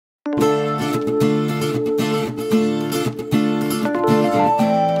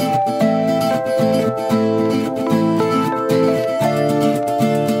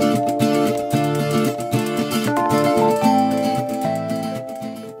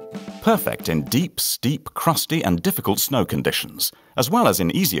Perfect in deep, steep, crusty and difficult snow conditions, as well as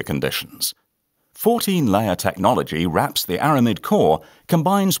in easier conditions. 14-layer technology wraps the aramid core,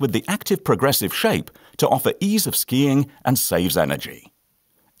 combines with the active progressive shape to offer ease of skiing and saves energy.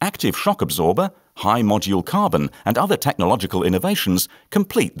 Active shock absorber, high module carbon and other technological innovations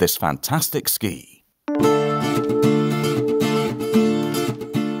complete this fantastic ski.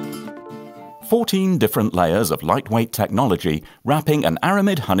 14 different layers of lightweight technology wrapping an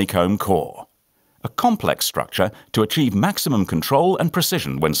aramid honeycomb core. A complex structure to achieve maximum control and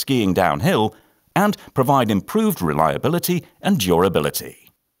precision when skiing downhill and provide improved reliability and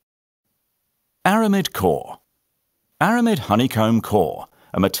durability. Aramid core. Aramid honeycomb core,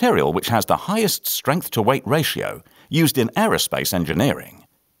 a material which has the highest strength-to-weight ratio used in aerospace engineering.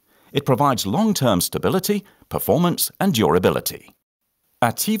 It provides long-term stability, performance and durability.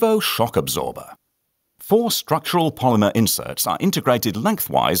 Ativo shock absorber. 4 structural polymer inserts are integrated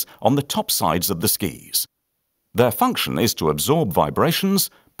lengthwise on the top sides of the skis. Their function is to absorb vibrations,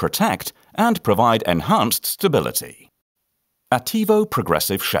 protect, and provide enhanced stability. Ativo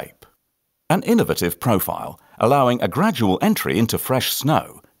progressive shape. An innovative profile, allowing a gradual entry into fresh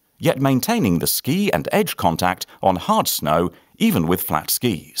snow, yet maintaining the ski and edge contact on hard snow even with flat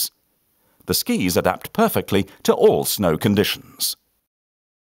skis. The skis adapt perfectly to all snow conditions.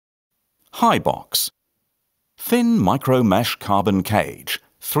 High box. Thin micro-mesh carbon cage,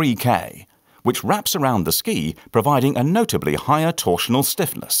 3K, which wraps around the ski, providing a notably higher torsional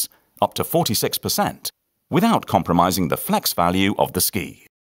stiffness, up to 46%, without compromising the flex value of the ski.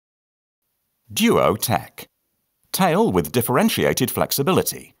 Duo Tech. Tail with differentiated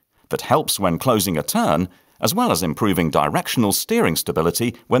flexibility that helps when closing a turn, as well as improving directional steering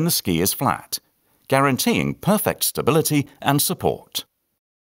stability when the ski is flat, guaranteeing perfect stability and support.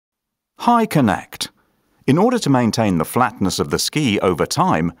 High Connect. In order to maintain the flatness of the ski over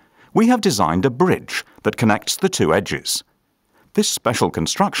time, we have designed a bridge that connects the 2 edges. This special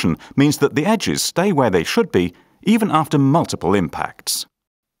construction means that the edges stay where they should be even after multiple impacts.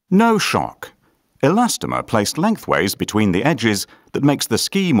 No shock. Elastomer placed lengthways between the edges that makes the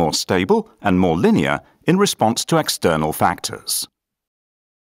ski more stable and more linear in response to external factors.